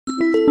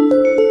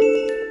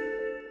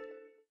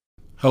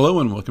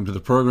Hello and welcome to the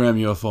program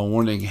UFO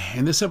Warning.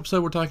 In this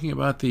episode we're talking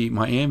about the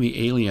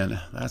Miami alien.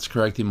 That's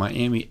correct, the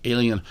Miami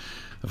alien.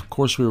 Of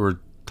course we were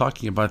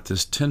talking about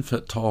this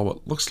 10-foot tall,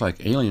 what looks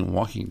like alien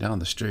walking down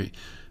the street.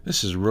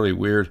 This is really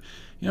weird.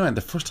 You know, the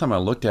first time I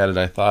looked at it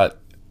I thought,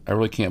 I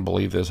really can't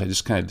believe this. I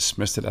just kind of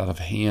dismissed it out of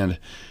hand.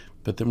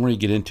 But the more you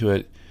get into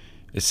it,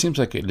 it seems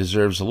like it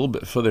deserves a little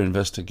bit further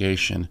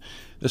investigation.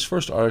 This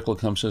first article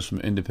comes to us from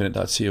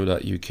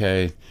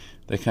independent.co.uk.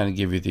 They kind of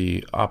give you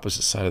the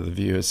opposite side of the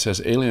view. It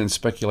says, alien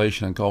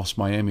speculation engulfs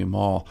Miami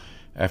Mall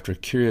after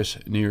curious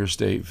New Year's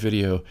Day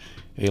video.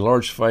 A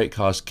large fight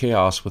caused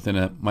chaos within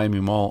a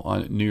Miami Mall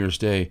on New Year's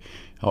Day.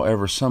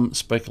 However, some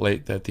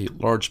speculate that the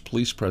large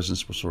police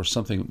presence was for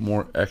something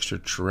more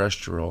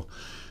extraterrestrial.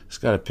 It's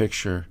got a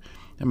picture.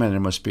 I mean, there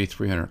must be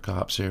 300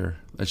 cops here.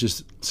 It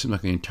just seems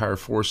like the entire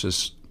force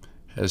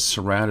has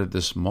surrounded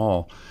this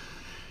mall.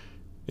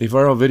 A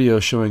viral video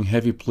showing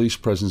heavy police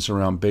presence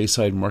around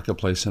Bayside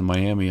Marketplace in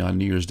Miami on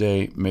New Year's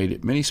Day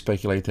made many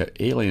speculate that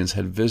aliens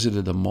had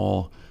visited the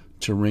mall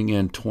to ring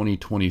in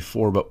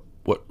 2024, but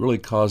what really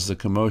caused the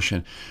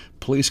commotion?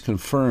 Police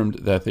confirmed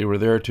that they were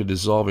there to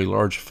dissolve a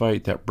large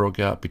fight that broke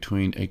out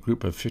between a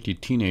group of 50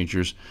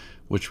 teenagers,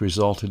 which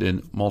resulted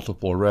in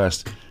multiple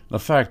arrests. The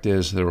fact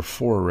is, there were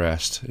 4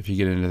 arrests, if you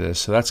get into this,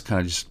 so that's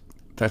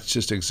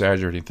just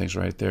exaggerating things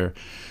right there.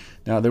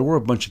 Now, there were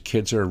a bunch of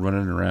kids there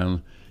running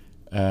around.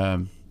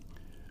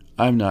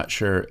 I'm not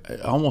sure.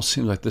 It almost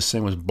seems like this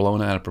thing was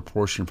blown out of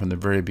proportion from the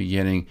very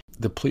beginning.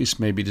 The police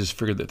maybe just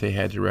figured that they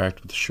had to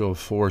react with a show of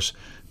force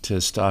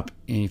to stop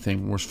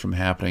anything worse from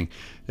happening.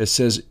 It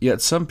says,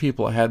 yet some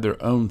people had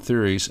their own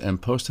theories and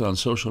posted on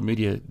social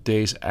media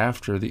days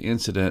after the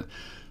incident,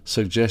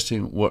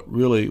 suggesting what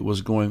really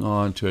was going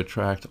on to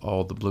attract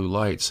all the blue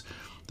lights.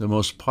 The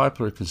most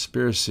popular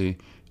conspiracy: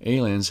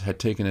 aliens had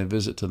taken a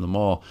visit to the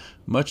mall.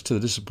 Much to the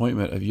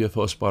disappointment of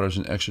UFO spotters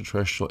and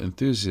extraterrestrial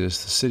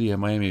enthusiasts, the City of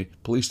Miami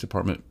Police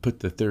Department put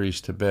the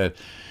theories to bed.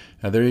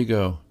 Now there you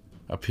go.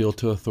 Appeal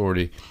to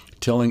authority.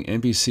 Telling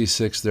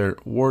NBC6 there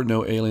were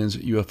no aliens,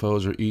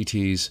 UFOs, or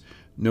ETs.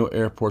 No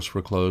airports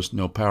were closed.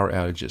 No power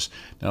outages.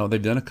 Now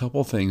they've done a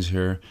couple things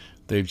here.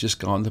 They've just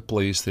gone to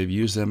police. They've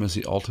used them as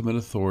the ultimate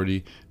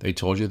authority. They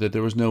told you that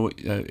there was no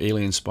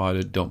alien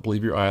spotted. Don't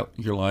believe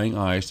your lying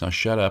eyes. Now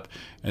shut up.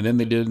 And then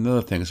they did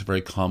another thing. It's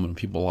very common when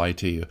people lie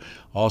to you.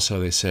 Also,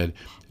 they said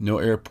no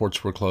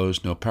airports were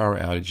closed, no power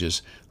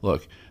outages.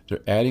 Look,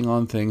 they're adding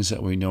on things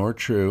that we know are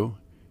true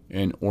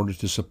in order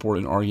to support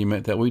an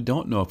argument that we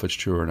don't know if it's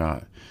true or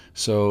not.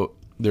 So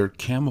they're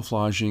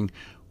camouflaging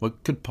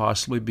what could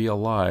possibly be a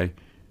lie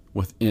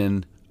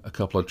within a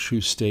couple of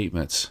true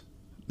statements.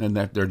 And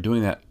that they're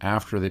doing that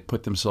after they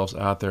put themselves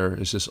out there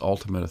as this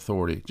ultimate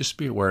authority. Just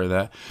be aware of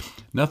that.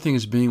 Nothing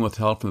is being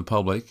withheld from the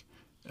public.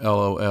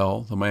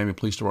 LOL, the Miami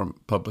Police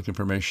Department Public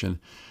Information.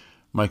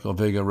 Michael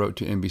Vega wrote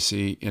to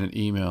NBC in an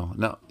email.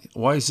 Now,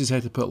 why does he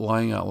have to put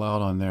lying out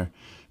loud on there?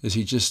 Is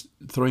he just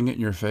throwing it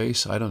in your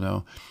face? I don't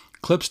know.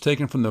 Clips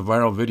taken from the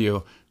viral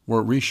video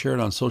were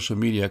reshared on social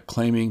media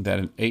claiming that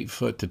an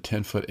 8-foot to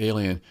 10-foot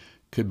alien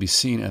could be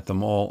seen at the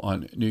mall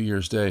on New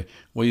Year's Day.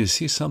 Well, you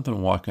see something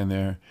walking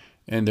there.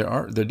 And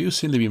there do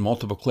seem to be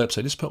multiple clips.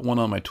 I just put one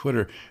on my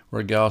Twitter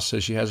where a gal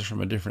says she has it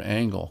from a different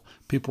angle.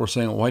 People were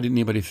saying, well, why didn't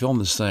anybody film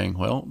this thing?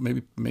 Well,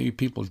 maybe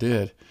people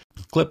did.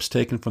 Clips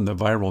taken from the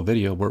viral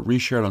video were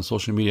reshared on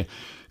social media,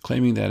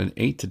 claiming that an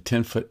 8 to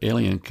 10-foot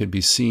alien could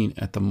be seen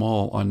at the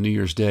mall on New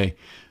Year's Day.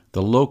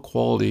 The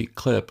low-quality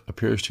clip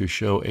appears to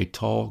show a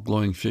tall,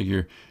 glowing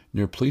figure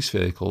near police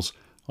vehicles,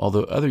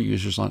 although other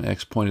users on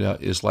X pointed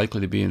out it is likely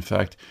to be, in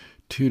fact,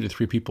 2 to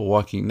 3 people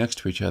walking next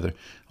to each other.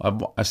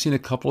 I've seen a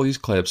couple of these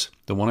clips.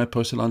 The one I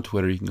posted on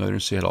Twitter, you can go there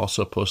and see it. I'll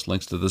also post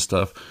links to this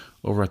stuff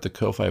over at the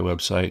Ko-Fi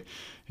website,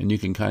 and you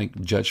can kind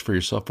of judge for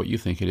yourself what you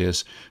think it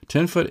is.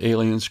 10-foot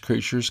aliens,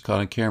 creatures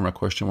caught on camera, ?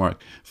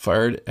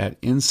 Fired at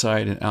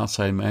inside and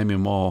outside Miami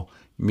Mall.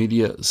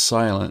 Media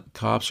silent.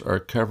 Cops are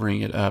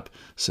covering it up,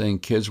 saying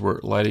kids were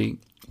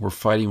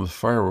fighting with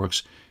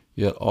fireworks,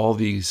 yet all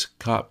these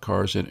cop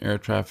cars and air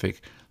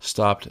traffic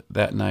stopped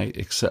that night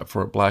except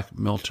for black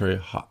military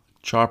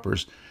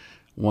choppers,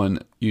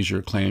 one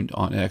user claimed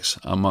on X,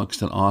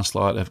 amongst an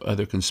onslaught of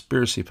other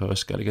conspiracy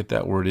posts, got to get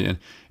that word in,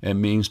 and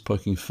memes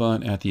poking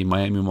fun at the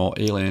Miami Mall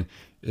alien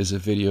as the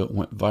video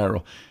went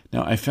viral.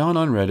 Now, I found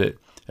on Reddit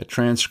a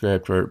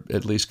transcript, or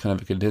at least kind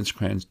of a condensed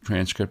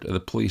transcript of the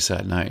police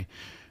that night.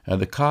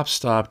 The cops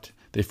stopped.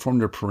 They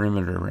formed a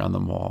perimeter around the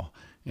mall.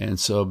 And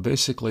so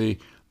basically,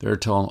 they're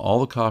telling all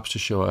the cops to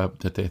show up,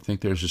 that they think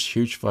there's this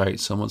huge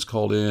fight. Someone's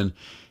called in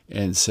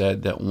and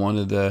said that one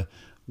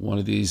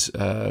of these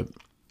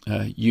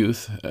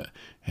youth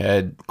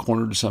had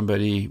cornered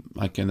somebody,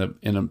 like in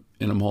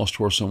a mall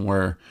store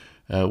somewhere,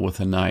 with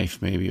a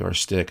knife maybe, or a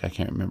stick. I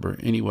can't remember.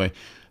 Anyway,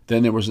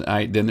 then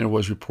there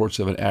was reports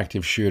of an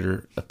active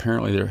shooter.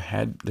 Apparently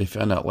they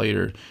found out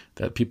later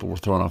that people were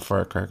throwing off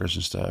firecrackers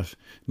and stuff.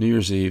 New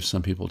Year's Eve,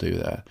 some people do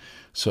that.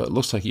 So it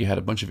looks like you had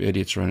a bunch of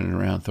idiots running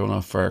around throwing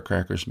off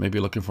firecrackers, maybe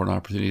looking for an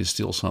opportunity to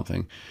steal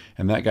something,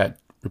 and that got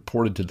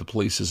reported to the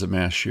police as a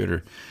mass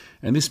shooter.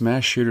 And these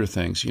mass shooter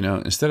things,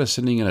 instead of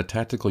sending in a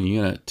tactical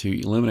unit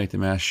to eliminate the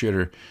mass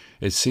shooter,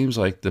 it seems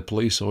like the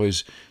police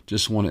always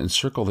just want to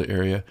encircle the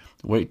area,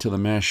 wait till the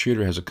mass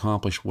shooter has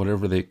accomplished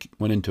whatever they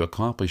went in to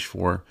accomplish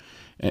for,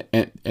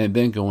 and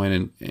then go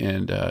in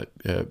and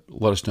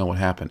let us know what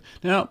happened.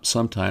 Now,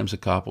 sometimes a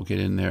cop will get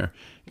in there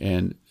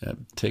and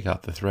take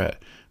out the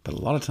threat. But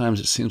a lot of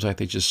times it seems like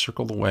they just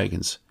circle the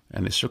wagons,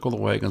 and they circle the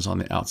wagons on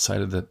the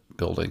outside of the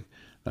building.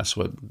 That's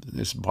what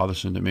is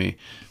bothersome to me.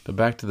 But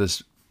back to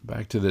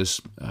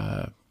this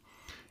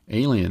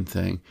alien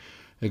thing.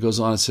 It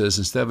goes on, it says,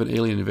 instead of an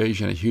alien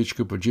invasion, a huge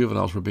group of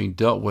juveniles were being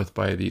dealt with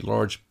by the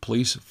large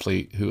police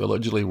fleet, who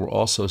allegedly were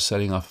also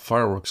setting off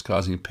fireworks,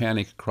 causing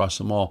panic across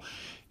the mall.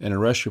 An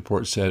arrest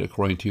report said,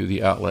 according to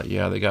the outlet,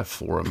 they got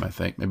 4 of them, I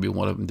think. Maybe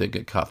one of them did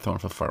get caught throwing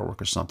off a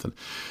firework or something.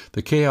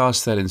 The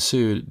chaos that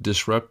ensued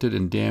disrupted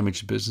and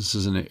damaged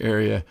businesses in the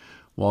area.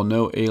 While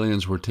no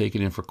aliens were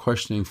taken in for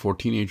questioning, 4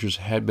 teenagers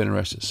had been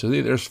arrested. So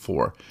there's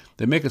 4.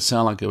 They make it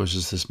sound like it was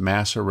just this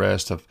mass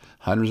arrest of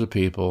hundreds of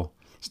people.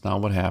 It's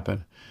not what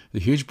happened. The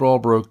huge brawl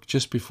broke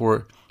just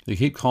before. They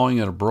keep calling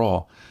it a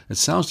brawl. It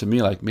sounds to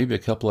me like maybe a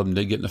couple of them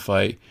did get in a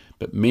fight,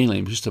 but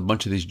mainly just a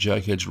bunch of these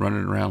jugheads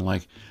running around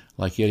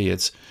like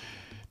idiots.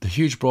 The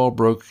huge brawl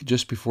broke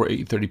just before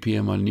 8:30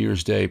 p.m. on New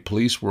Year's Day.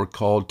 Police were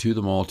called to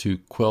the mall to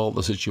quell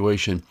the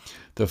situation.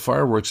 The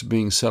fireworks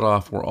being set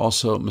off were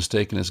also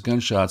mistaken as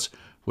gunshots,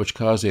 which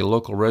caused a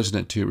local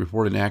resident to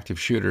report an active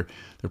shooter.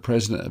 The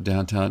president of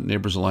Downtown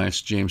Neighbors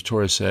Alliance, James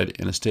Torres, said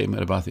in a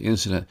statement about the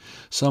incident,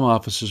 some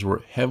officers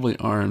were heavily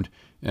armed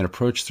and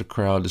approached the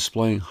crowd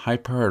displaying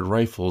high-powered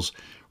rifles,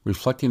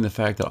 reflecting the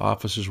fact that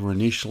officers were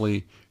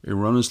initially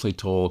erroneously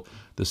told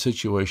the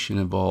situation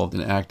involved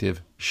an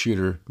active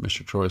shooter,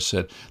 Mr. Torres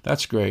said.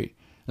 That's great.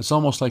 It's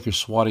almost like you're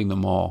swatting the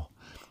mall.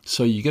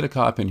 So you get a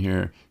cop in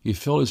here, you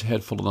fill his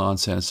head full of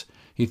nonsense,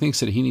 he thinks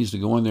that he needs to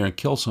go in there and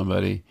kill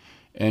somebody,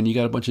 and you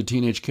got a bunch of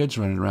teenage kids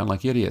running around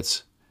like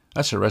idiots.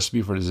 That's a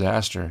recipe for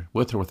disaster,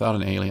 with or without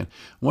an alien.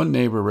 One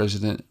neighbor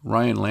resident,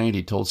 Ryan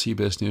Landy, told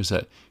CBS News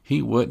that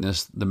he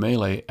witnessed the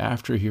melee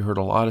after he heard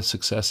a lot of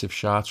successive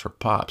shots or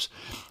pops.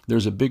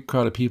 There's a big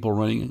crowd of people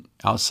running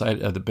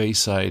outside of the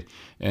Bayside,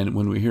 and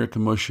when we hear a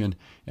commotion,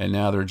 and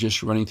now they're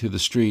just running through the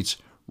streets,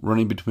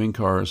 running between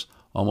cars,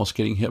 almost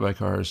getting hit by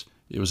cars.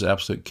 It was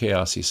absolute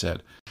chaos, he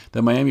said.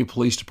 The Miami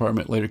Police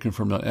Department later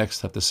confirmed on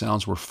X that the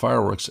sounds were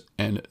fireworks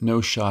and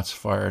no shots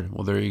fired.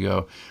 Well, there you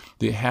go.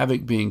 The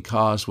havoc being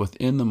caused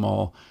within the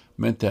mall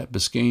meant that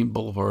Biscayne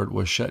Boulevard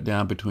was shut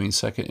down between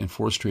 2nd and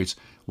 4th Streets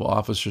while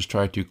officers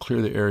tried to clear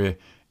the area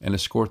and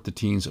escort the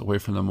teens away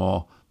from the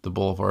mall. The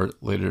boulevard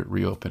later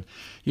reopened.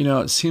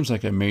 It seems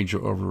like a major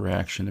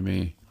overreaction to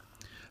me.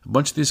 A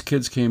bunch of these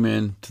kids came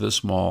in to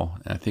this mall,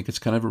 and I think it's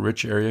kind of a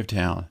rich area of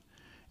town,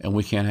 and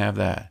we can't have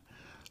that.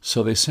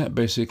 So they sent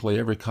basically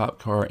every cop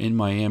car in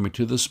Miami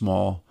to this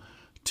mall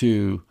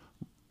to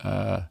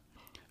a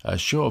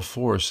show of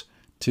force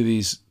to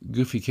these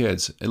goofy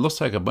kids. It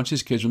looks like a bunch of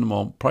these kids in the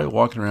mall, probably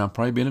walking around,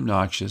 probably being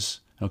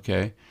obnoxious,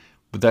 okay?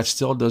 But that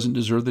still doesn't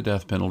deserve the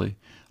death penalty.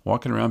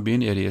 Walking around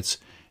being idiots,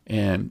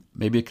 and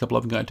maybe a couple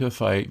of them got into a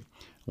fight.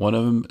 One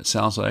of them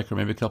sounds like, or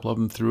maybe a couple of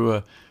them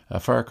threw a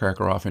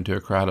firecracker off into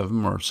a crowd of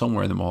them or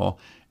somewhere in the mall,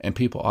 and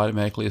people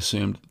automatically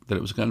assumed that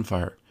it was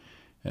gunfire.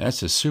 And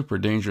that's a super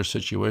dangerous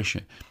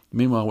situation.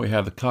 Meanwhile, we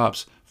have the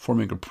cops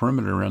forming a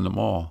perimeter around the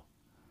mall.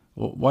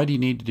 Well, why do you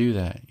need to do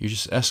that? You're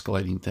just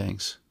escalating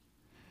things.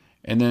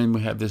 And then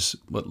we have this,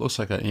 what looks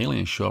like an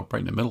alien show up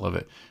right in the middle of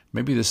it.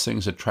 Maybe this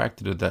thing's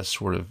attracted to that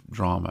sort of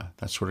drama,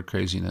 that sort of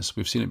craziness.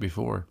 We've seen it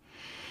before.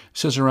 It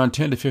says around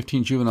 10 to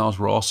 15 juveniles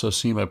were also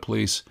seen by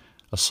police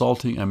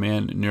assaulting a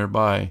man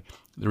nearby,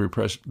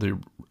 the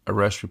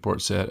arrest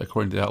report said,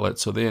 according to the outlet.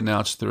 So they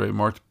announced through a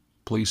marked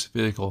police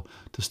vehicle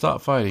to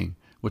stop fighting,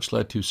 which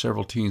led to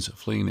several teens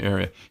fleeing the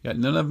area. Yet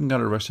none of them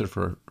got arrested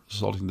for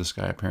assaulting this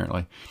guy,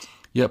 apparently.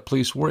 Yet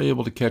police were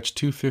able to catch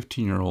 2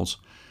 15-year-olds,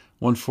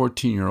 one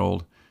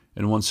 14-year-old,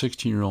 and one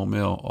 16-year-old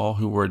male, all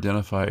who were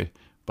identified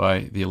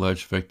by the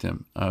alleged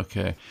victim.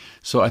 Okay,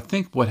 so I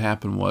think what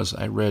happened was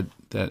I read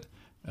that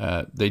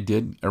they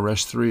did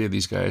arrest 3 of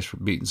these guys for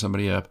beating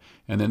somebody up,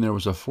 and then there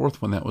was a 4th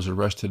one that was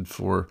arrested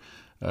for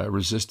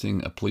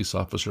resisting a police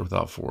officer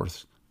without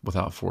force.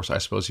 I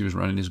suppose he was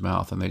running his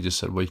mouth, and they just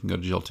said, well, you can go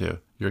to jail too.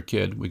 You're a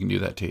kid. We can do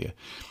that to you.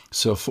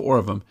 So 4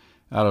 of them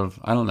out of,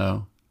 I don't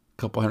know,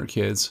 a couple hundred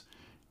kids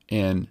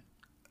and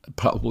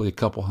probably a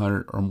couple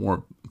hundred or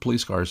more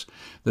police cars.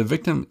 The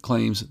victim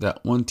claims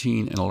that one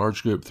teen in a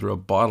large group threw a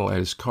bottle at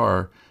his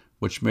car,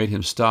 which made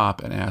him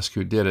stop and ask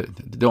who did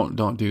it.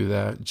 Don't do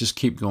that. Just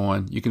keep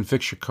going. You can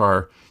fix your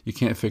car. You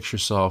can't fix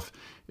yourself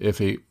if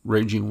a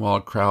raging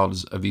wild crowd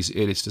of these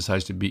idiots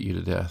decides to beat you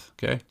to death.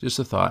 Okay? Just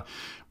a thought.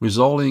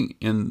 Resulting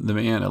in the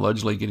man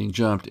allegedly getting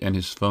jumped and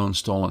his phone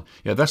stolen.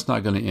 Yeah, that's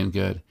not going to end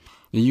good.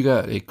 And you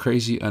got a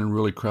crazy,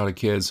 unruly crowd of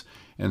kids,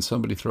 and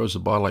somebody throws a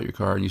bottle at your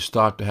car, and you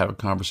stop to have a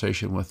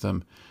conversation with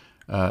them.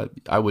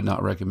 I would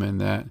not recommend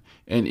that.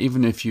 And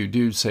even if you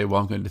do say,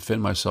 well, I'm going to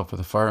defend myself with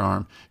a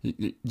firearm,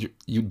 do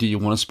you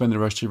want to spend the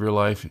rest of your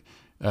life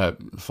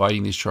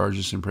fighting these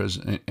charges in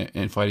prison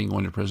and fighting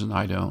going to prison.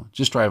 I don't.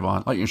 Just drive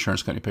on. Let your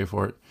insurance company pay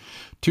for it.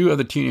 2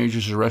 other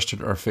teenagers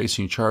arrested are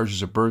facing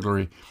charges of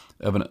burglary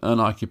of an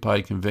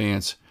unoccupied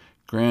conveyance,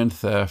 grand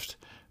theft,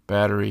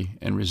 battery,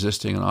 and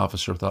resisting an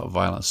officer without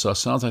violence. So it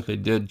sounds like they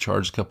did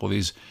charge a couple of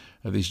these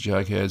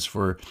jugheads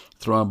for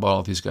throwing a ball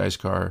at these guys'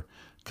 car.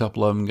 A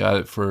couple of them got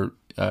it for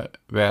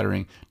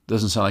battering.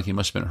 Doesn't sound like he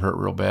must have been hurt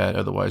real bad.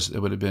 Otherwise, it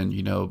would have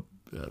been,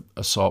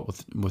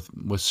 assault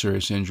with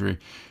serious injury.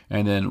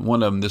 And then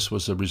one of them, this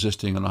was a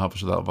resisting an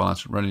officer without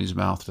violence, running his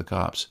mouth to the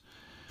cops.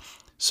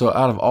 So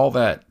out of all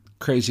that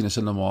craziness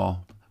in the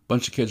mall, a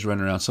bunch of kids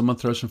running around, someone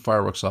throws some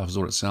fireworks off is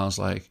what it sounds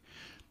like.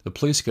 The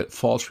police get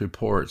false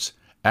reports,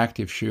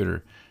 active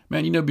shooter.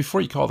 Man,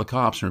 before you call the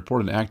cops and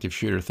report an active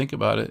shooter, think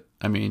about it.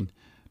 I mean,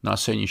 not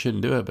saying you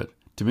shouldn't do it, but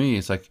to me,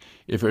 it's like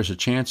if there's a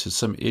chance it's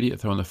some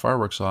idiot throwing the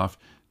fireworks off,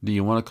 do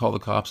you want to call the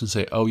cops and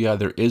say, oh yeah,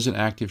 there is an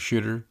active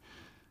shooter?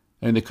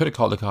 And they could have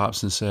called the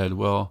cops and said,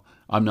 well,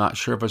 I'm not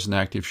sure if it's an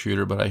active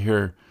shooter, but I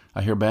hear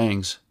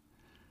bangs.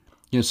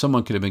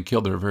 Someone could have been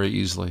killed there very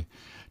easily.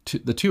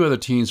 The 2 other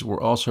teens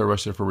were also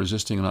arrested for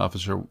resisting an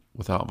officer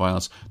without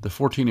violence. The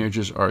 4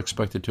 teenagers are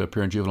expected to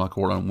appear in juvenile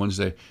court on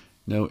Wednesday.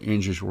 No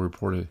injuries were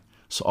reported.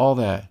 So all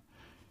that,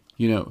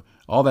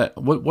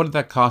 what did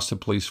that cost the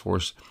police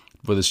force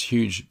for this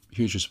huge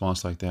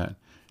response like that?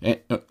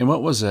 And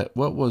what was that?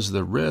 What was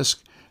the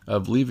risk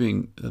of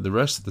leaving the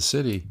rest of the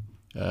city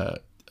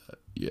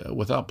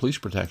without police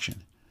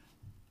protection?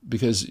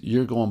 Because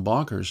you're going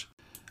bonkers.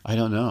 I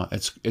don't know.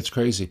 It's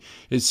crazy.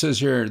 It says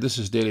here, this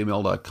is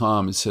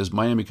dailymail.com. It says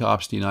Miami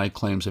cops deny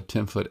claims of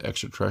 10-foot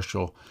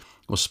extraterrestrial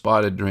was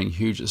spotted during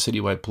huge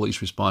citywide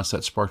police response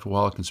that sparked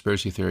wild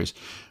conspiracy theories.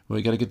 Well,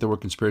 we got to get the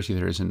word conspiracy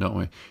theories in, don't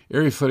we?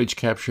 Area footage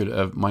captured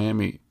of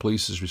Miami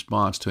police's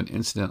response to an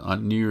incident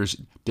on New Year's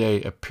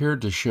Day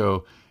appeared to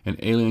show an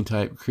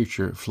alien-type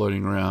creature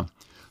floating around.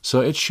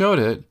 So it showed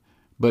it,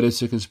 but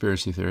it's a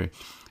conspiracy theory.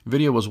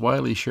 Video was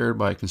widely shared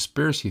by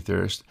conspiracy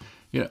theorists.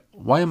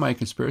 Why am I a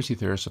conspiracy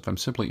theorist if I'm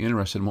simply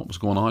interested in what was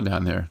going on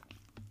down there?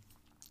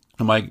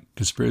 Am I a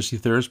conspiracy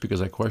theorist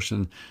because I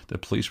question the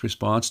police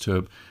response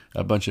to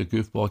a bunch of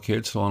goofball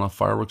kids throwing off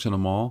fireworks in a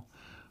mall,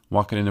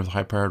 walking in with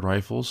high-powered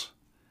rifles,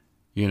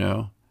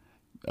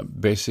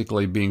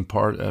 basically being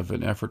part of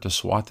an effort to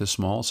SWAT this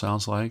mall,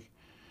 sounds like?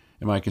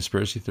 Am I a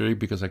conspiracy theory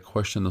because I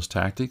question those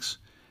tactics,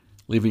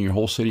 leaving your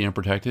whole city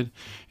unprotected?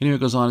 Anyway,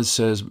 it goes on, it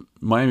says,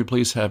 Miami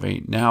police have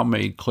now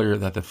made clear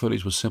that the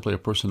footage was simply a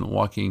person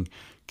walking,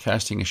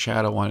 casting a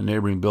shadow on a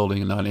neighboring building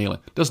and not an alien.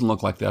 It doesn't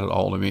look like that at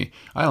all to me.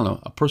 I don't know,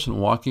 a person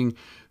walking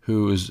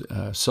who is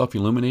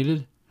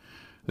self-illuminated?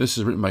 This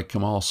is written by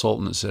Kamal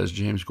Sultan. It says,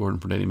 James Gordon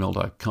for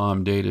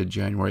dailymail.com, dated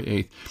January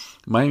 8th.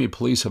 Miami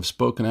police have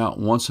spoken out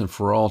once and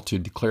for all to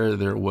declare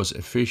there was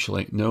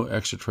officially no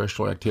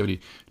extraterrestrial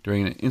activity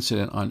during an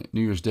incident on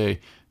New Year's Day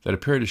that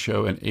appeared to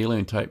show an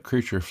alien-type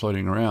creature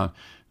floating around.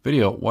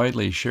 Video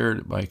widely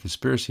shared by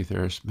conspiracy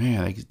theorists,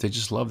 man, they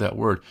just love that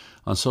word,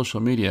 on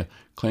social media,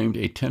 claimed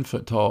a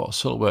 10-foot-tall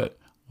silhouette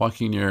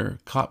walking near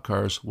cop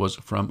cars was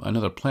from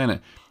another planet,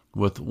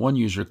 with one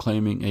user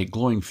claiming a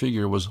glowing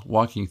figure was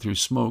walking through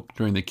smoke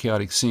during the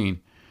chaotic scene.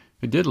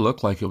 It did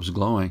look like it was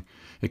glowing.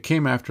 It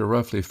came after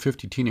roughly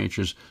 50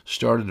 teenagers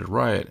started a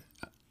riot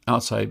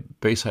outside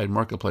Bayside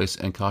Marketplace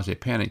and caused a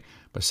panic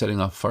by setting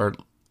off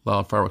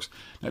loud fireworks.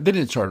 Now, they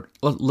didn't start.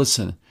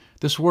 Listen,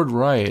 this word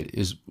riot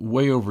is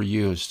way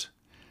overused.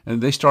 And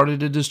they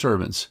started a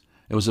disturbance.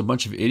 It was a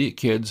bunch of idiot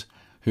kids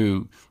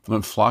who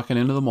went flocking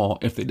into the mall.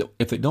 If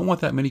they don't want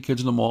that many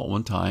kids in the mall at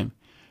one time,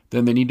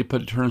 then they need to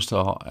put a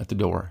turnstile at the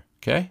door.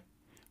 Okay?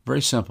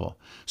 Very simple.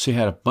 So you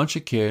had a bunch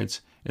of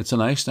kids. It's a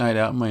nice night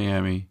out in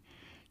Miami.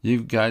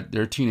 You've got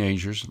their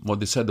teenagers. Well,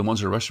 they said the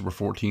ones arrested were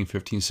 14,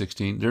 15,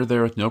 16. They're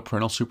there with no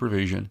parental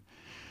supervision.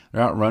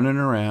 They're out running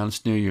around.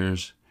 It's New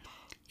Year's.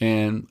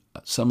 And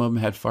some of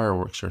them had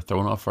fireworks or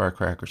throwing off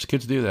firecrackers.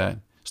 Kids do that.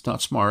 It's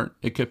not smart.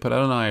 It could put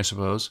out an eye, I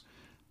suppose.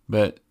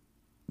 But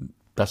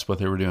that's what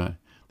they were doing.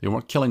 They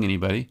weren't killing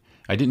anybody.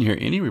 I didn't hear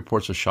any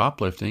reports of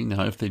shoplifting.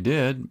 Now, if they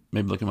did,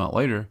 maybe look them out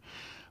later.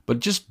 But it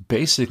just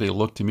basically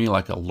looked to me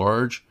like a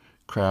large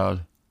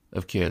crowd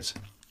of kids,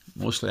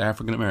 mostly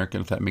African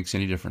American, if that makes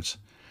any difference.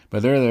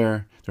 But they're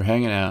there. They're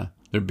hanging out.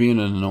 They're being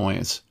an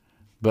annoyance.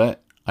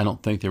 But I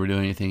don't think they were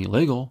doing anything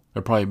illegal.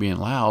 They're probably being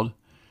loud.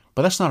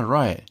 But that's not a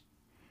riot.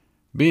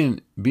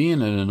 Being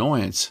an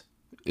annoyance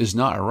is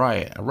not a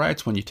riot. A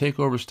riot's when you take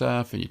over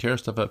stuff and you tear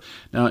stuff up.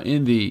 Now,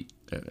 in the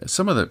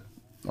some of the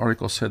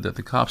articles said that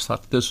the cops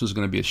thought this was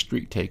going to be a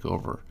street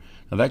takeover.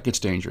 Now that gets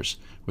dangerous,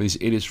 where these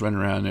idiots running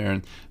around there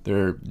and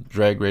they're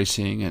drag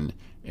racing and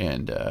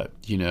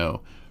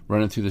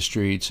running through the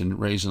streets and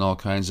raising all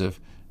kinds of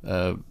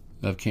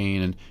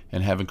cane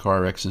and having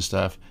car wrecks and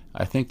stuff.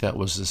 I think that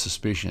was the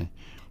suspicion,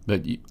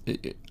 but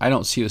I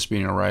don't see this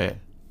being a riot.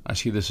 I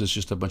see this as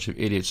just a bunch of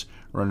idiots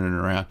running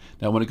around.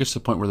 Now, when it gets to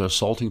the point where they're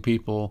assaulting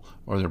people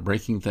or they're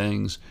breaking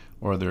things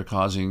or they're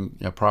causing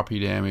property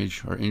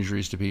damage or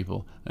injuries to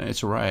people,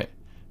 it's a riot.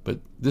 But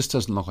this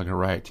doesn't look like a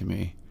riot to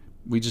me.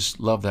 We just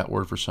love that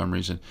word for some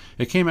reason.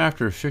 It came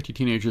after 50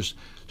 teenagers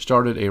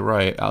started a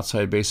riot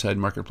outside Bayside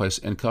Marketplace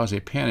and caused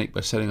a panic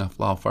by setting off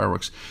loud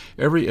fireworks.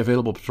 Every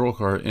available patrol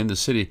car in the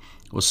city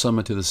was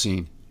summoned to the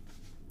scene.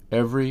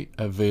 Every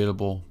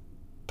available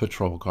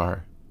patrol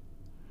car.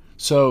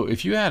 So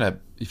if you had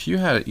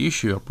an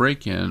issue, a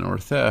break-in or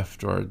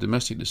theft or a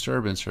domestic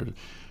disturbance,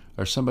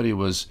 or somebody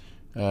was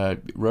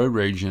road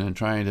raging and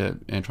trying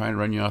to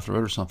run you off the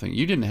road or something,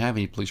 you didn't have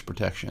any police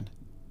protection.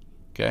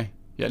 Okay,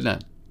 you had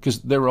none,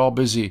 because they were all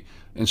busy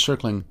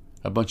encircling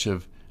a bunch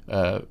of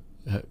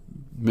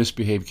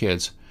misbehaved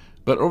kids.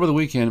 But over the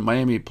weekend,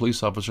 Miami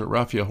police officer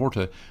Rafael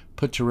Horta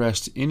put to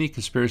rest any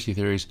conspiracy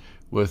theories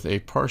with a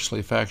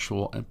partially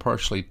factual and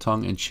partially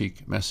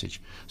tongue-in-cheek message.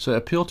 So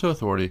appeal to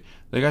authority.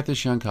 They got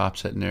this young cop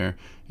sitting there,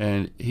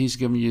 and he's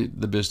giving you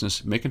the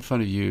business, making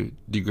fun of you,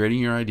 degrading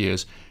your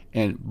ideas.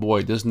 And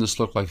boy, doesn't this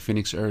look like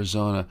Phoenix,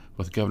 Arizona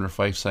with Governor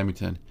Fife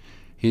Symington.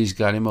 He's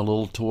got him a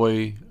little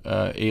toy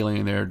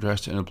alien there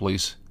dressed in a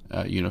police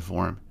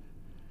uniform.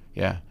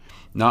 Yeah.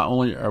 Not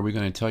only are we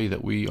going to tell you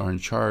that we are in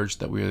charge,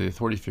 that we are the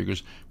authority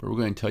figures, but we're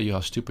going to tell you how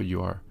stupid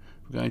you are.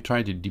 We're going to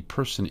try to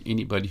deperson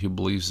anybody who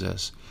believes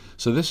this.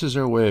 So this is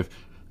their way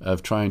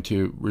of trying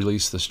to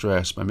release the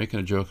stress by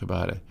making a joke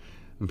about it.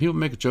 When people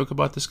make a joke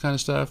about this kind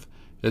of stuff,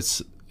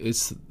 it's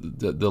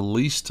the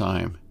least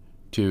time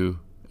to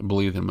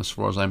believe them as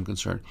far as I'm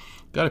concerned.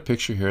 Got a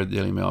picture here at the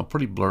Daily Mail,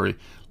 pretty blurry.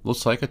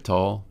 Looks like a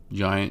tall,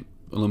 giant,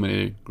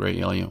 illuminated gray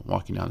alien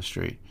walking down the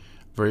street.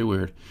 Very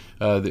weird.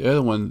 The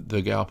other one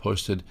the gal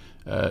posted,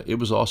 it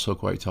was also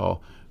quite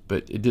tall,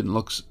 but it didn't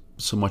look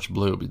so much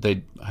blue.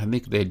 I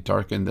think they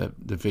darkened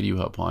the video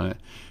up on it.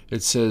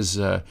 It says,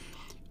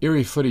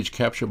 eerie footage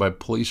captured by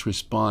police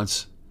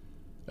response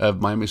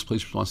of Miami's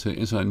police response to the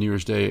incident on New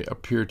Year's Day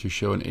appeared to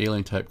show an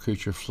alien-type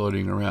creature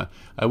floating around.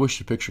 I wish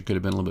the picture could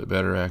have been a little bit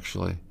better,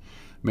 actually.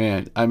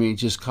 Man, I mean,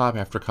 just cop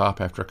after cop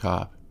after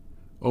cop.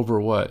 Over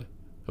what?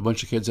 A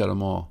bunch of kids at a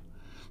mall.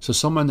 So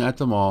someone at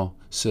the mall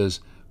says,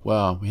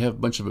 wow, we have a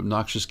bunch of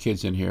obnoxious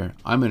kids in here.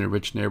 I'm in a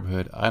rich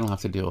neighborhood. I don't have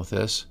to deal with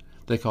this.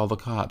 They call the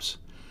cops.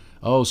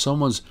 Oh,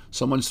 someone's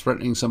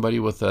threatening somebody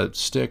with a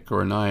stick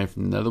or a knife.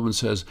 And another one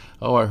says,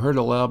 oh, I heard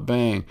a loud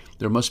bang.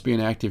 There must be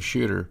an active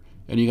shooter.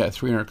 And you got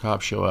 300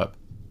 cops show up.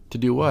 To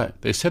do what?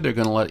 They said they're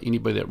going to let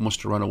anybody that wants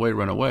to run away,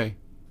 run away.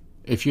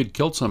 If you had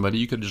killed somebody,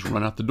 you could just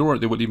run out the door.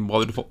 They wouldn't even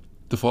bother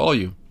to follow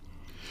you.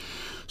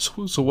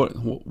 So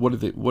what are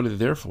they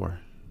there for?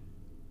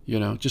 You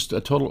know, just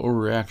a total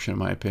overreaction, in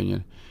my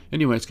opinion.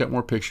 Anyway, it's got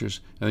more pictures,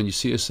 and then you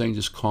see this thing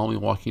just calmly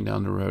walking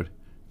down the road.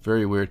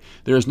 Very weird.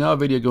 There is now a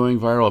video going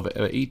viral of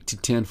 8 to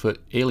 10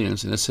 foot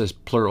aliens, and it says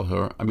plural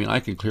here. I mean, I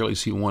can clearly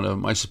see one of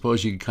them. I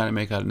suppose you can kind of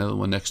make out another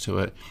one next to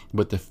it,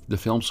 but the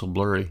film's so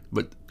blurry.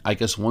 But I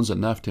guess one's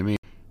enough to me.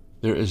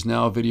 There is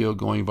now a video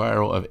going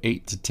viral of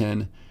 8 to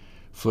 10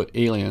 foot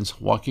aliens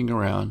walking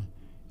around.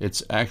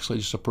 It's actually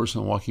just a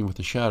person walking with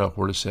a shadow,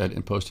 Horta said,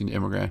 and posting to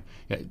Immigrant.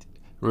 Yeah,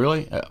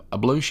 really? A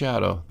blue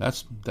shadow?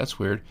 That's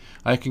weird.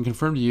 I can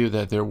confirm to you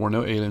that there were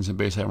no aliens in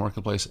Bayside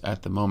Marketplace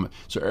at the moment.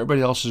 So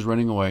everybody else is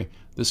running away.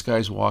 This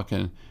guy's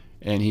walking,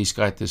 and he's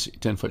got this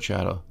 10-foot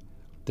shadow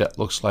that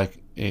looks like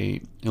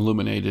a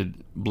illuminated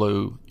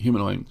blue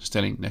humanoid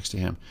standing next to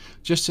him.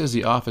 Just as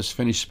the office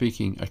finished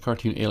speaking, a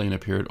cartoon alien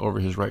appeared over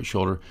his right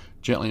shoulder,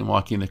 gently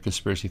mocking the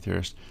conspiracy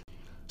theorist.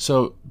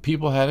 So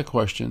people had a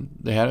question.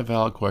 They had a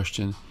valid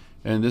question,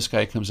 and this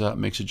guy comes out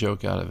and makes a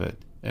joke out of it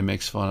and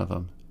makes fun of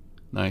them.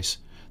 Nice.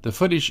 The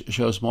footage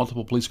shows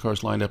multiple police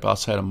cars lined up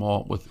outside a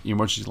mall with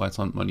emergency lights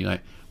on Monday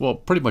night. Well,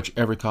 pretty much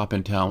every cop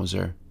in town was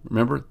there.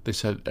 Remember, they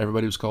said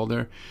everybody was called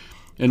there?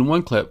 In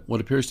one clip, what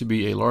appears to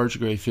be a large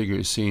gray figure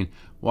is seen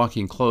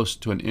walking close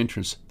to an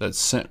entrance that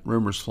sent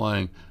rumors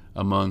flying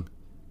among,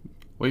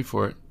 wait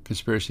for it,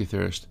 conspiracy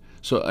theorists.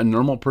 So a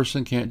normal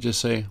person can't just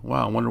say,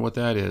 wow, I wonder what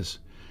that is.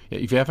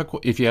 If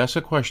you ask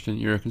a question,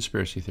 you're a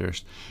conspiracy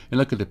theorist. And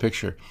look at the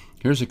picture.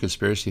 Here's a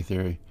conspiracy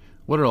theory.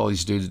 What are all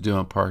these dudes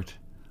doing parked,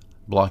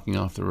 blocking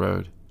off the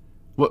road?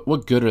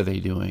 What good are they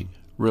doing?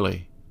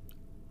 Really?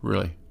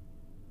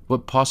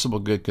 What possible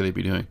good could they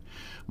be doing?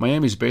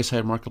 Miami's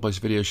Bayside Marketplace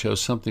video shows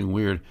something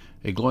weird.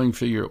 A glowing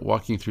figure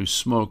walking through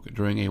smoke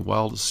during a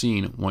wild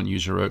scene, one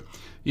user wrote.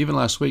 Even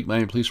last week,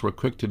 Miami police were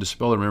quick to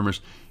dispel the rumors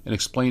and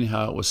explain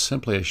how it was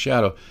simply a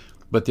shadow.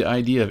 But the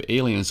idea of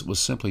aliens was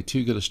simply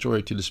too good a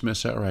story to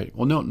dismiss outright.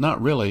 Well, no,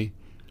 not really.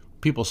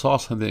 People saw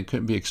something that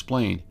couldn't be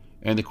explained.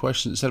 And the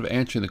questions, instead of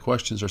answering the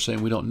questions or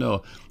saying we don't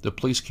know, the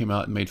police came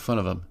out and made fun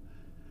of them.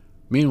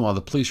 Meanwhile,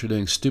 the police are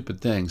doing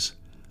stupid things,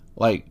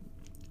 like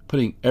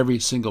putting every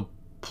single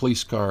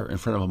police car in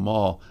front of a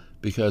mall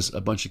because a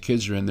bunch of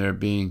kids are in there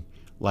being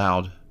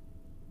loud.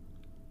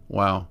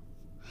 Wow.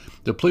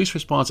 The police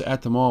response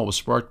at the mall was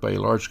sparked by a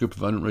large group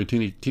of unruly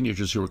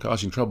teenagers who were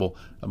causing trouble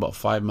about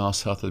 5 miles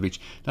south of the beach.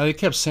 Now, they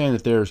kept saying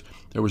that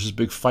there was this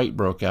big fight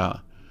broke out.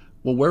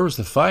 Well, where was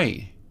the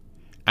fight?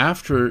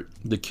 After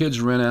the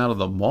kids ran out of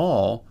the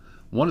mall,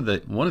 one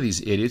of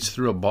these idiots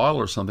threw a bottle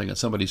or something at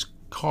somebody's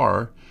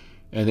car,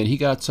 and then he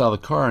got out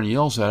of the car and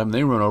yells at him.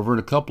 They run over, and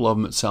a couple of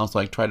them, it sounds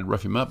like, tried to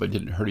rough him up, but it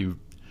didn't hurt him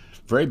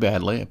very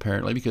badly,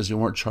 apparently, because they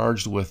weren't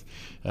charged with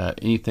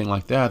anything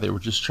like that. They were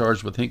just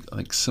charged with, I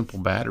think simple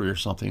battery or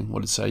something.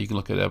 What did it say? You can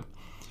look it up.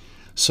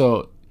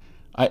 So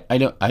I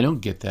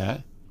don't get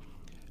that.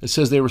 It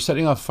says they were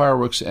setting off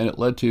fireworks and it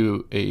led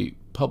to a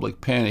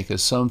public panic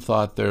as some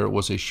thought there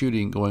was a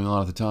shooting going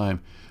on at the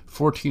time.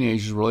 4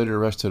 teenagers were later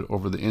arrested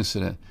over the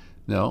incident.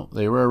 No,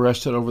 they were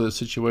arrested over the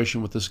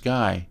situation with this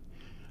guy.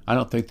 I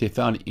don't think they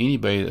found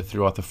anybody that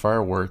threw out the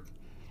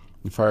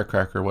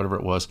firecracker, whatever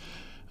it was.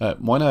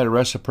 Why not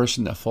arrest a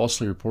person that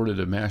falsely reported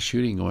a mass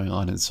shooting going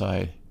on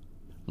inside?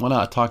 Why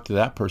not talk to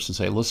that person and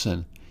say,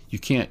 listen, you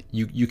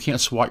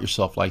can't swat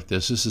yourself like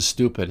this. This is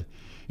stupid.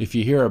 If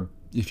you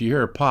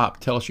hear a pop,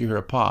 tell us you hear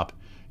a pop.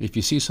 If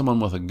you see someone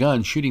with a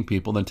gun shooting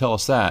people, then tell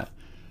us that.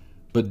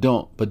 But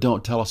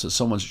don't tell us that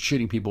someone's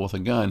shooting people with a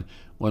gun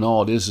when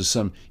all it is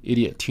some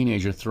idiot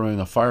teenager throwing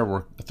a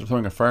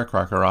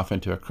firecracker off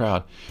into a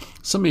crowd.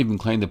 Some even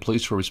claim the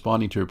police were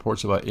responding to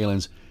reports about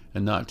aliens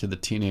and not to the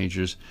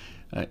teenagers.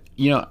 I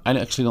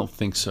actually don't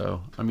think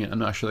so. I mean, I'm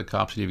not sure the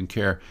cops would even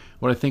care.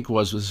 What I think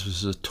was this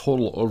was a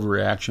total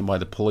overreaction by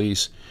the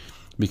police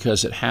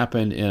because it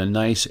happened in a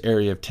nice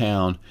area of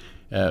town.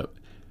 It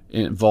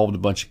involved a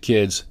bunch of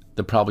kids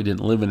that probably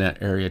didn't live in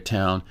that area of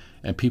town,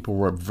 and people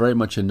were very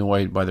much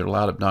annoyed by their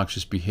loud,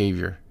 obnoxious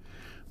behavior.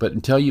 But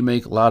until you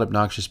make loud,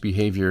 obnoxious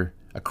behavior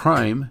a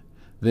crime,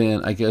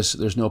 then I guess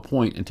there's no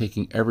point in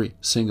taking every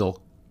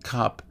single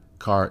cop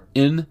car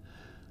in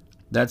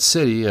that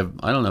city of,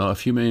 I don't know, a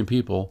few million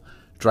people,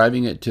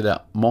 driving it to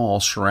that mall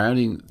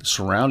surrounding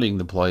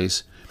the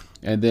place,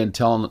 and then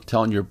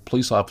telling your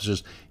police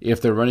officers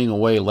if they're running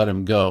away, let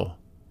them go.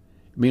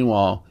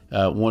 Meanwhile,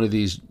 one of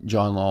these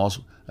John Laws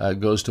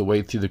goes to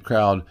wade through the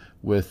crowd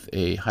with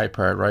a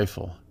high-powered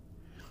rifle.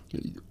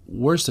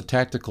 Where's the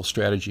tactical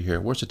strategy here?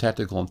 Where's the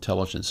tactical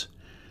intelligence?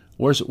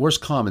 Where's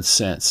common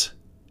sense?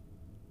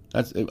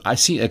 I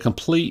see a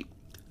complete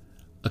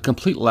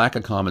lack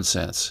of common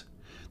sense.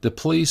 The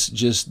police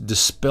just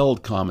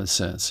dispelled common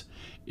sense.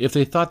 If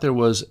they thought there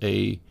was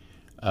a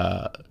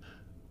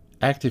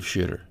active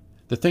shooter,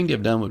 the thing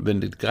they've done would have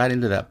been to get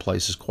into that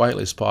place as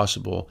quietly as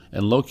possible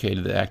and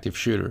located the active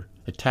shooter,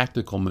 a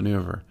tactical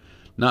maneuver,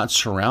 not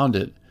surround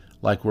it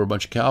like we're a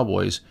bunch of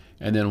cowboys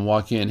and then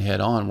walk in head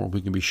on where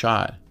we can be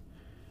shot,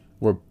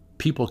 where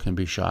people can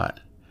be shot,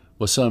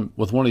 with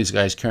one of these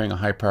guys carrying a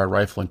high-powered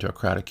rifle into a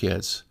crowd of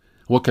kids.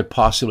 What could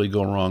possibly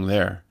go wrong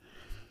there?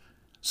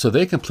 So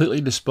they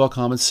completely dispel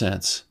common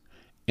sense.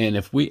 And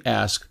if we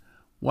ask,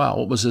 wow,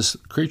 what was this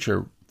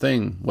creature,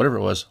 thing, whatever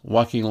it was,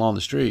 walking along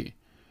the street?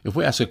 If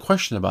we ask a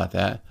question about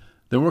that,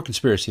 then we're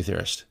conspiracy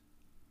theorists.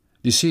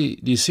 Do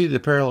you see the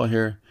parallel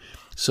here?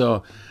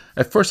 So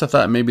at first I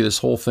thought maybe this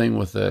whole thing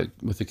with the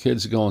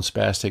kids going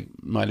spastic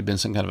might have been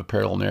some kind of a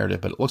parallel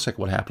narrative, but it looks like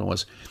what happened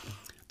was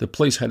the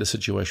police had a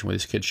situation where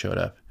these kids showed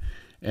up,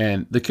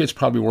 and the kids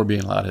probably were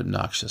being loud and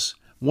obnoxious.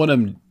 One of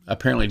them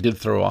apparently did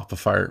throw off a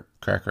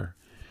firecracker,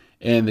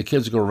 and the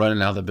kids go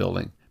running out of the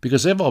building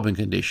because they've all been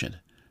conditioned.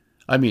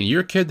 I mean,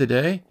 you're a kid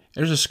today,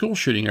 there's a school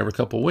shooting every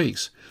couple of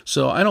weeks.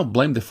 So I don't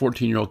blame the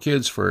 14-year-old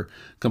kids for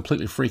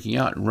completely freaking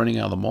out and running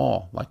out of the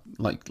mall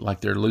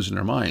like they're losing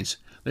their minds.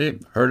 They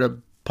heard a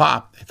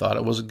pop. They thought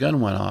it was a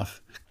gun went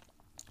off.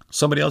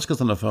 Somebody else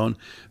gets on the phone.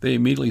 They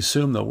immediately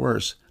assume the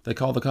worst. They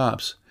call the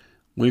cops.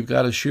 We've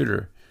got a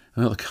shooter.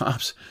 And the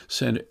cops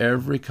send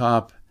every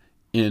cop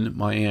in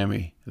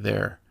Miami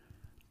there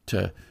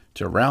to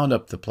round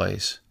up the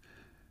place,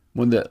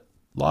 when the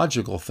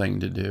logical thing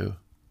to do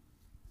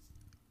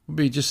would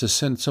be just to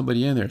send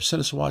somebody in there,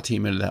 send a SWAT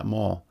team into that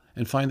mall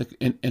and find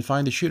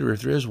the shooter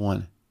if there is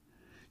one.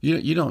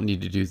 You don't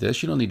need to do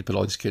this. You don't need to put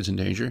all these kids in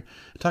danger.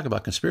 Talk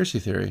about conspiracy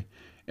theory.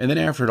 And then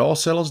after it all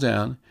settles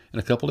down,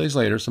 and a couple days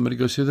later, somebody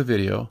goes through the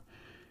video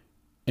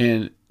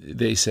and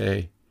they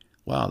say,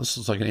 wow, this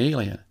looks like an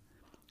alien.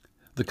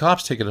 The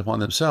cops take it upon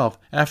themselves,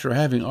 after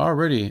having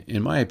already,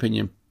 in my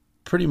opinion,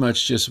 pretty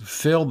much just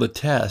failed the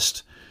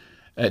test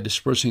at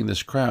dispersing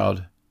this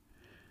crowd.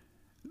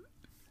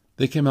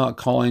 They came out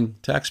calling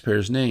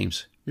taxpayers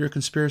names. You're a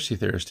conspiracy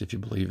theorist if you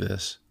believe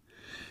this.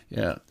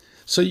 Yeah.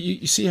 So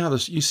you see how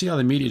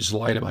the media just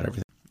lied about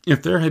everything.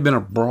 If there had been a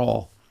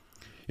brawl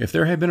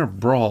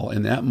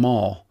in that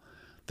mall,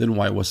 then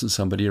why wasn't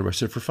somebody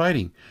arrested for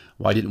fighting?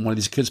 Why didn't one of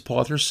these kids pull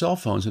out their cell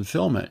phones and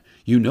film it?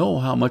 You know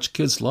how much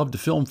kids love to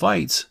film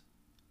fights.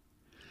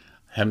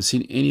 Haven't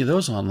seen any of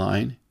those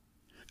online.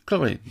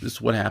 Clearly,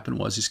 what happened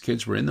was these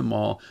kids were in the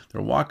mall.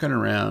 They're walking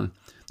around.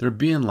 They're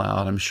being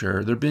loud, I'm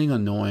sure. They're being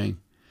annoying.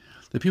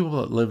 The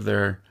people that live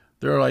there,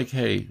 they're like,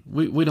 hey,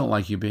 we don't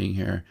like you being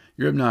here.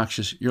 You're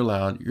obnoxious. You're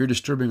loud. You're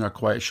disturbing our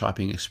quiet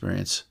shopping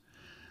experience.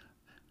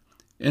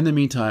 In the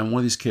meantime, one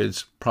of these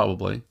kids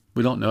probably,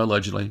 we don't know,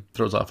 allegedly,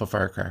 throws off a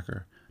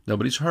firecracker.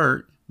 Nobody's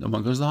hurt. No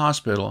one goes to the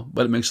hospital,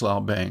 but it makes a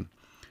loud bang.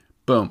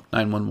 Boom,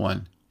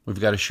 911. We've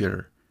got a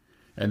shooter.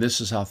 And this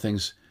is how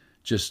things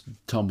just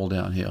tumble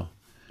downhill.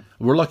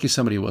 We're lucky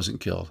somebody wasn't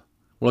killed.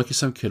 We're lucky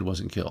some kid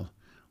wasn't killed.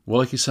 We're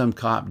lucky some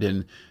cop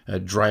didn't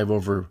drive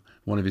over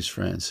one of his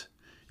friends.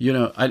 You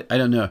know, I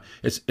don't know.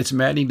 It's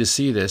maddening to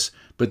see this,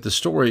 but the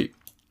story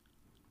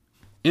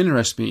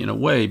interests me in a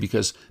way,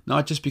 because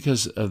not just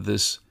because of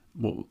this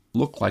what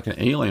looked like an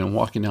alien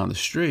walking down the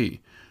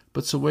street,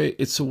 but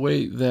it's a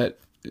way that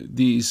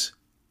these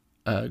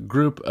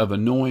group of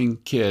annoying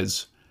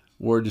kids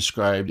were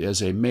described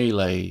as a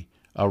melee,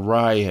 a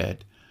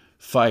riot,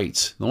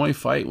 fights. The only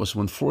fight was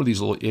when four of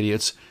these little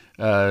idiots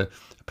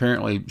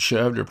apparently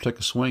shoved or took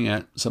a swing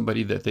at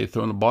somebody that they'd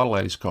thrown a bottle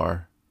at his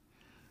car.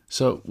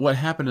 So what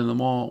happened in the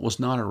mall was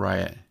not a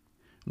riot.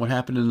 What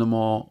happened in the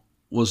mall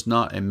was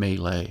not a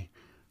melee.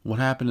 What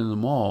happened in the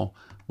mall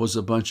was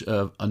a bunch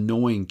of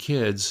annoying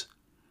kids,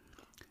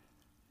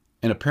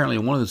 and apparently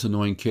one of those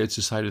annoying kids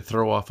decided to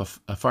throw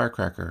off a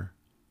firecracker.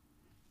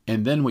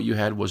 And then what you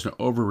had was an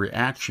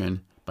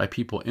overreaction by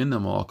people in the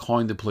mall,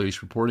 calling the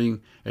police,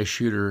 reporting a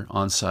shooter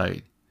on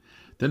site.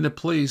 Then the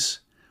police,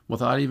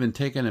 without even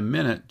taking a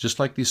minute, just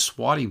like these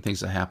swatting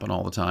things that happen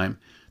all the time,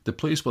 the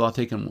police, without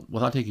taking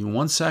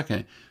 1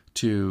 second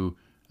to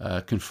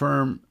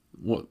confirm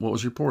what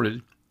was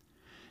reported,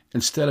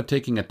 instead of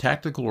taking a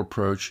tactical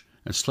approach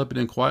and slipping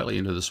in quietly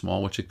into the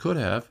mall, which it could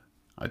have,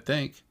 I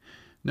think,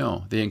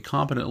 no, they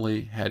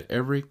incompetently had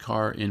every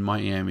car in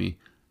Miami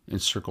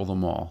encircle the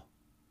mall.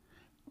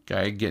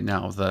 Guy getting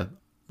out with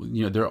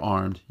they're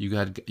armed. You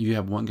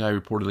have one guy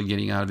reportedly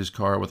getting out of his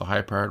car with a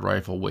high-powered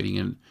rifle,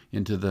 wading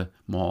into the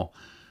mall,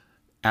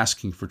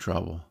 asking for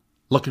trouble,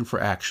 looking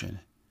for action.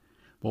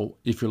 Well,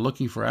 if you're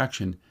looking for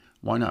action,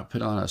 why not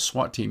put on a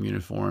SWAT team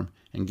uniform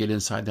and get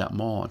inside that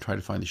mall and try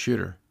to find the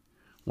shooter?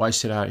 Why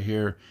sit out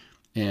here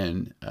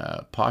and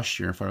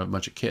posture in front of a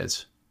bunch of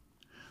kids?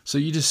 So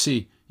you just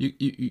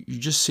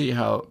see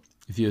how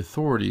the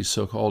authorities,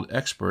 so-called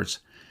experts,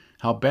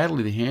 how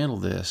badly they handle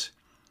this.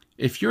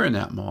 If you're in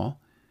that mall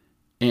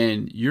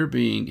and you're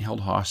being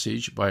held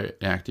hostage by an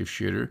active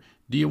shooter,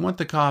 do you want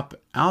the cop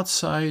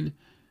outside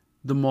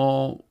the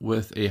mall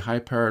with a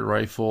high-powered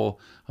rifle,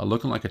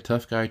 looking like a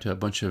tough guy to a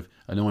bunch of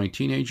annoying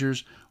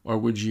teenagers, or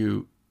would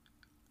you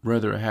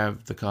rather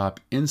have the cop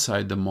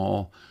inside the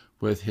mall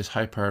with his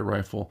high-powered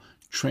rifle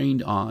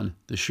trained on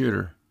the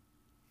shooter?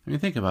 I mean,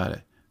 think about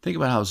it. Think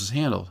about how this is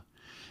handled.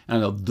 And I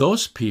know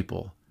those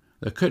people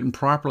that couldn't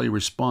properly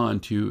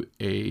respond to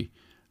a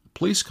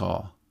police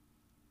call,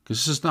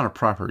 because this is not a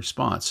proper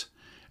response.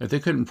 If they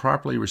couldn't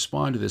properly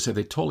respond to this, if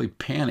they totally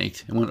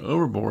panicked and went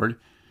overboard,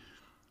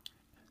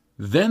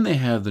 then they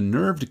have the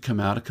nerve to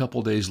come out a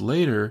couple days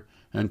later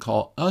and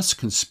call us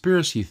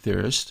conspiracy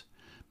theorists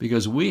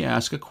because we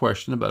ask a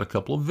question about a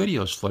couple of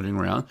videos floating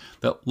around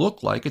that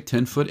look like a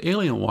 10-foot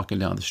alien walking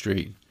down the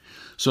street.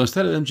 So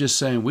instead of them just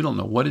saying, we don't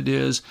know what it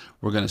is,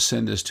 we're going to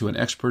send this to an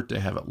expert to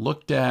have it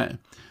looked at,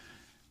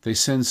 they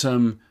send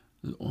some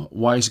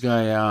wise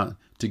guy out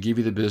to give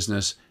you the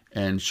business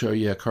and show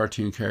you a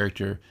cartoon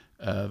character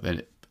of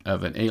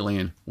an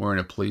alien wearing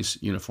a police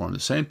uniform. The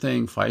same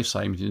thing Fife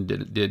Symington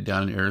did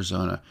down in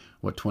Arizona,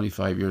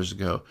 25 years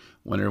ago,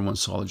 when everyone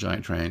saw the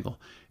giant triangle.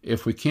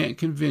 If we can't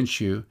convince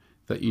you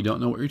that you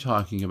don't know what you're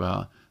talking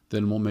about,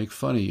 then we'll make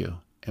fun of you,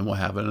 and we'll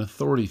have an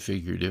authority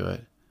figure do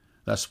it.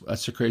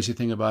 That's the crazy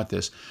thing about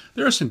this.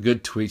 There are some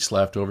good tweets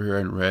left over here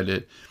on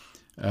Reddit.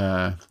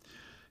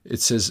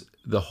 It says,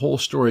 the whole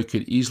story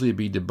could easily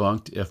be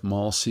debunked if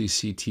mall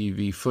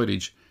CCTV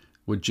footage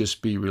would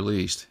just be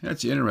released.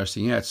 That's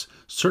interesting. Yeah,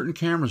 certain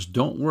cameras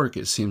don't work,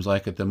 it seems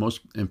like, at the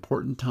most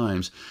important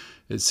times.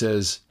 It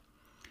says,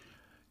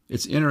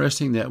 it's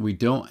interesting that we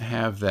don't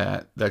have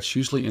that. That's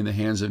usually in the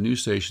hands of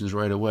news stations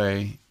right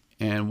away.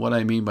 And what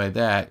I mean by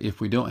that, if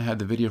we don't have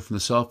the video from the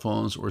cell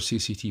phones or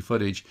CCTV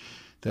footage,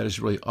 that is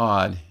really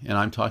odd. And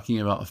I'm talking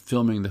about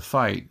filming the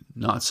fight,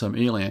 not some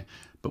alien.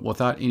 But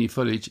without any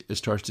footage, it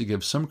starts to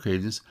give some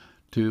credence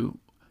to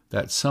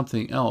that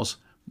something else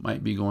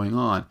might be going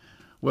on.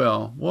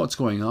 Well, what's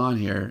going on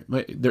here?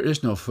 There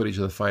is no footage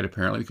of the fight,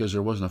 apparently, because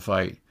there wasn't a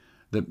fight.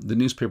 The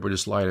newspaper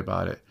just lied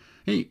about it.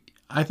 Hey,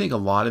 I think a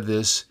lot of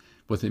this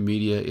with the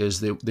media is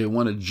they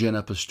want to gin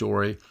up a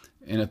story,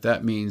 and if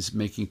that means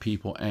making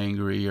people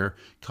angry or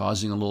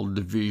causing a little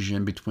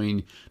division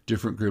between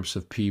different groups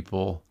of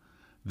people,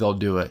 they'll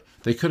do it.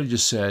 They could have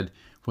just said,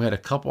 we had a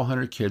couple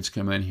hundred kids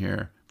come in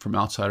here from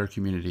outside our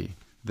community.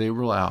 They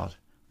were loud.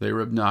 They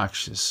were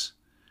obnoxious.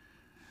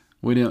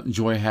 We didn't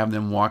enjoy having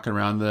them walking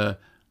around the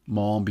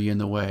mall and be in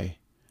the way,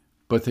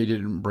 but they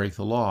didn't break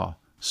the law.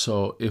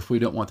 So if we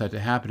don't want that to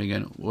happen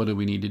again, what do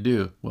we need to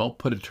do? Well,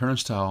 put a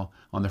turnstile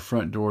on the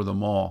front door of the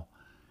mall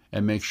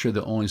and make sure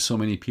that only so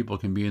many people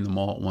can be in the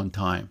mall at one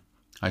time,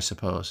 I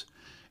suppose,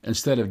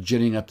 instead of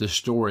ginning up the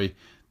story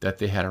that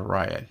they had a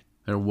riot.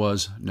 There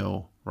was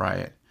no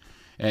riot.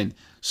 And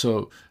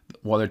so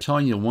while they're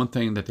telling you one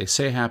thing that they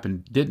say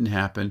happened didn't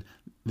happen,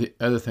 the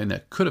other thing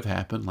that could have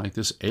happened, like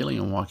this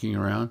alien walking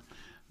around,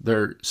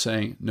 they're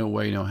saying no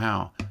way, no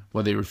how.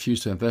 Well, they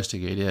refuse to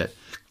investigate it.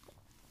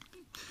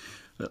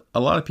 A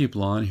lot of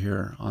people on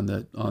here on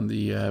the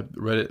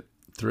Reddit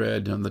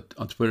thread, on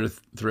Twitter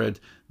thread,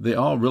 they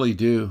all really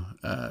do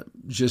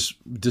just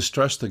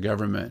distrust the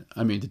government.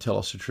 I mean, to tell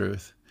us the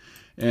truth.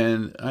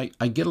 And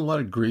I get a lot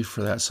of grief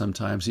for that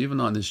sometimes, even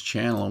on this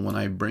channel, when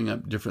I bring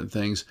up different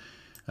things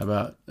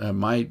about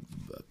my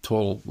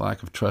total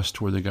lack of trust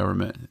toward the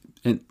government.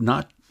 and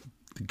not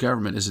the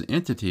government as an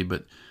entity,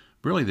 but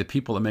really the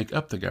people that make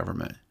up the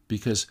government,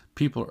 because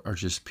people are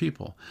just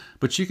people.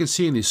 But you can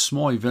see in these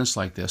small events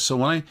like this. So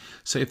when I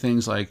say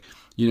things like,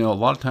 a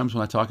lot of times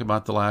when I talk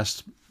about the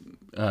last,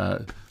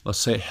 let's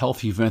say,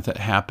 health event that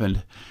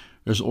happened,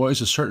 there's always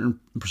a certain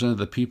percent of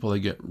the people that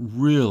get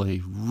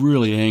really,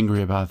 really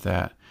angry about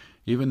that.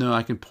 Even though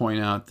I can point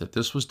out that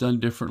this was done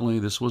differently,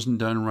 this wasn't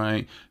done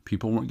right,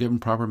 people weren't given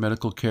proper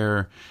medical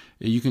care.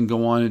 You can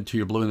go on until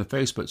you're blue in the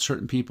face, but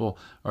certain people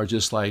are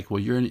just like,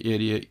 well, you're an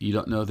idiot, you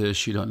don't know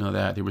this, you don't know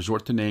that. They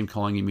resort to name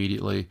calling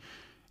immediately.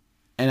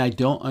 And I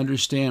don't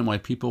understand why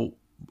people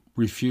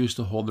refuse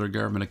to hold their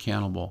government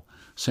accountable.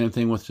 Same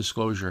thing with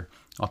disclosure.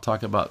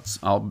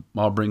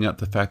 I'll bring up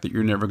the fact that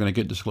you're never going to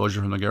get disclosure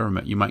from the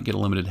government. You might get a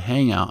limited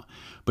hangout,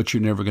 but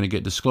you're never going to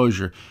get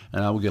disclosure.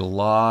 And I will get a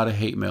lot of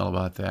hate mail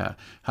about that.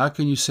 How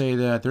can you say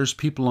that? There's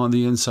people on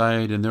the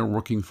inside and they're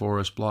working for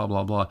us, blah,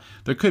 blah, blah.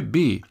 There could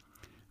be,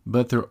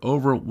 but they're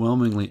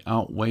overwhelmingly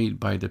outweighed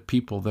by the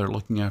people that are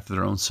looking after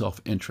their own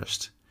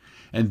self-interest.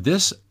 And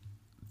this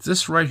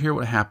right here,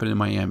 what happened in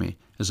Miami,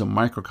 is a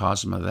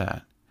microcosm of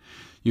that.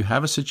 You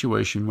have a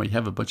situation where you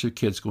have a bunch of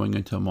kids going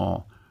into a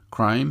mall.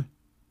 Crime,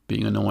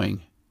 being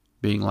annoying,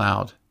 being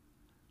loud.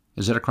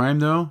 Is that a crime,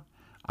 though?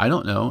 I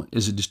don't know.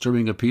 Is it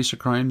disturbing a peace a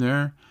crime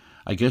there?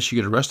 I guess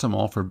you could arrest them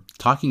all for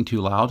talking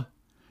too loud,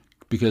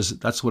 because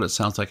that's what it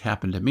sounds like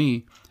happened to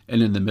me.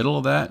 And in the middle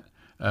of that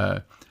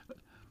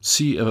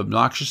sea of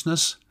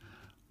obnoxiousness,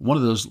 one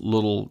of those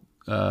little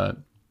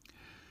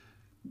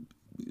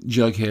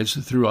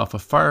jugheads threw off a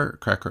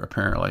firecracker,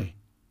 apparently.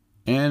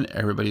 And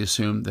everybody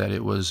assumed that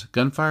it was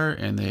gunfire,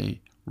 and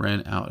they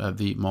ran out of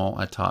the mall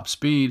at top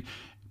speed.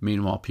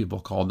 Meanwhile, people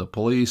called the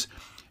police,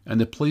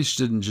 and the police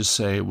didn't just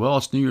say, well,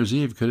 it's New Year's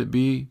Eve, could it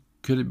be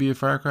a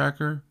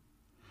firecracker?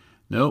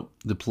 Nope,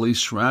 the police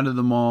surrounded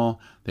the mall.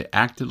 They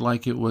acted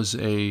like it was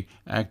a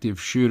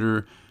active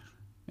shooter,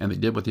 and they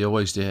did what they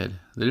always did.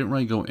 They didn't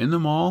really go in the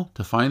mall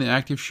to find the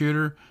active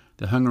shooter.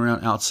 They hung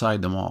around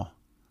outside the mall.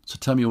 So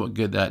tell me what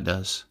good that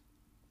does.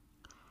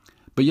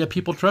 But yet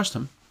people trust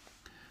them.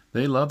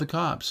 They love the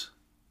cops.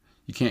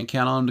 You can't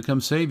count on them to come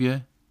save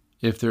you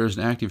if there's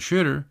an active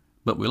shooter,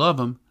 but we love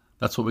them.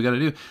 That's what we got to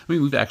do. I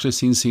mean, we've actually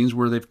seen scenes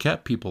where they've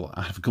kept people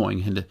out of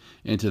going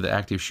into the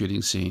active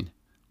shooting scene.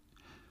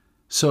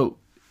 So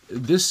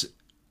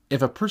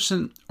if a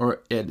person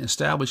or an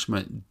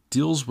establishment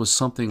deals with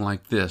something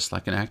like this,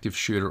 like an active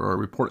shooter or a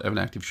report of an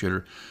active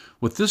shooter,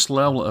 with this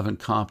level of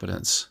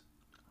incompetence,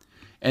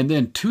 and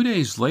then 2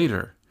 days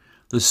later,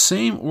 the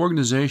same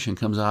organization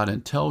comes out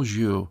and tells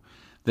you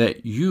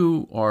that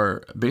you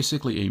are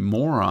basically a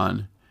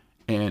moron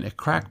and a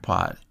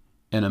crackpot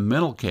and a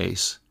mental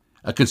case,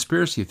 a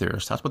conspiracy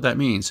theorist. That's what that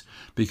means,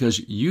 because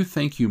you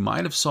think you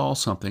might have saw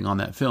something on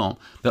that film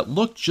that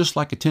looked just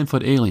like a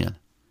 10-foot alien.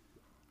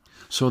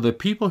 So the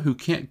people who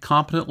can't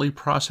competently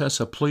process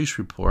a police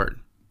report,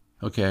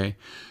 okay,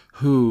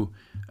 who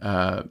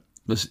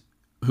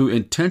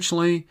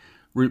intentionally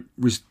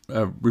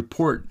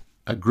report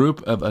a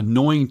group of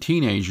annoying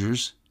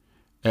teenagers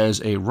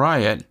as a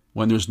riot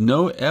when there's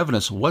no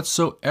evidence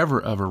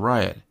whatsoever of a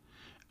riot,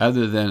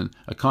 other than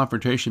a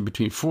confrontation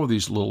between 4 of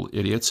these little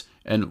idiots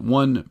and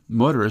one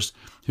motorist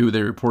who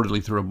they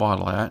reportedly threw a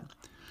bottle at.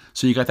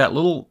 So you got that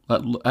little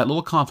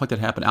conflict that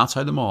happened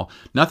outside the mall.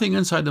 Nothing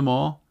inside the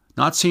mall.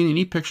 Not seeing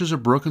any pictures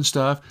of broken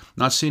stuff.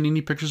 Not seeing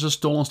any pictures of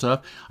stolen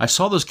stuff. I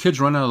saw those kids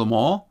run out of the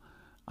mall.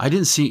 I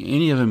didn't see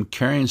any of them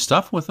carrying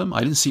stuff with them.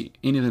 I didn't see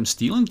any of them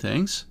stealing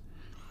things.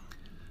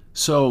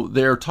 So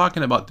they're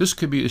talking about this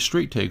could be a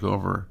street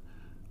takeover.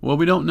 Well,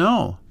 we don't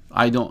know.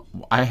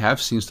 I have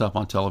seen stuff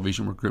on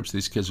television where groups of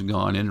these kids have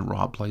gone in and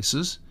robbed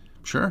places.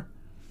 Sure.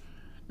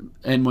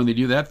 And when they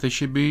do that, they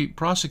should be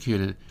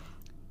prosecuted.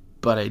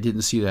 But I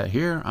didn't see that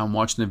here. I'm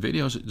watching the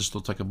videos. It just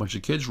looks like a bunch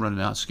of kids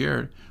running out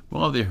scared.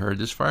 Well, they heard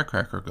this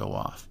firecracker go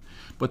off.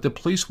 But the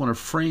police want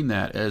to frame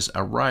that as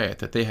a riot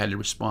that they had to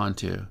respond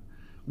to,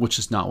 which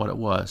is not what it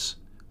was.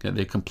 Okay,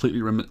 they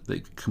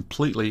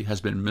completely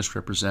has been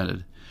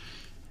misrepresented.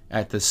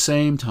 At the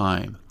same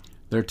time,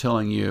 they're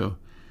telling you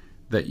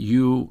that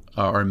you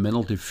are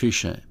mental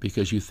deficient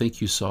because you think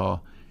you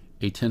saw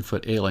a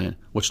 10-foot alien,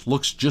 which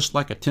looks just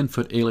like a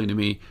 10-foot alien to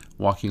me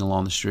walking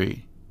along the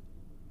street.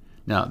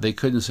 Now, they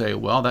couldn't say,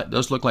 well, that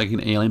does look like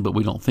an alien, but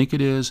we don't think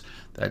it is.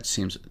 That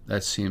seems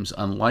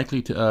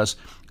unlikely to us.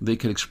 They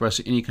could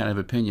express any kind of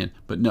opinion,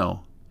 but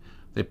no.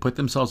 They put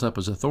themselves up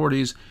as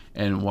authorities,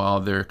 and while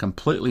they're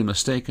completely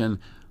mistaken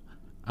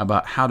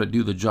about how to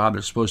do the job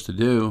they're supposed to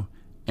do,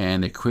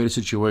 and they create a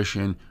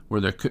situation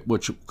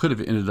which could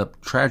have ended up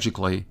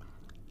tragically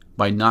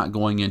by not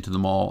going into the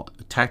mall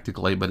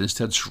tactically, but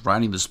instead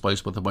surrounding this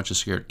place with a bunch of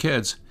scared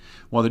kids.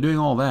 While they're doing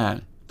all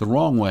that the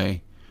wrong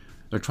way,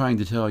 they're trying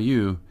to tell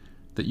you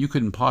that you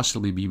couldn't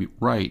possibly be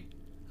right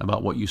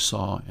about what you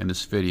saw in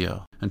this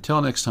video.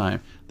 Until next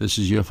time, this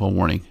is UFO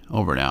Warning.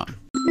 Over and out.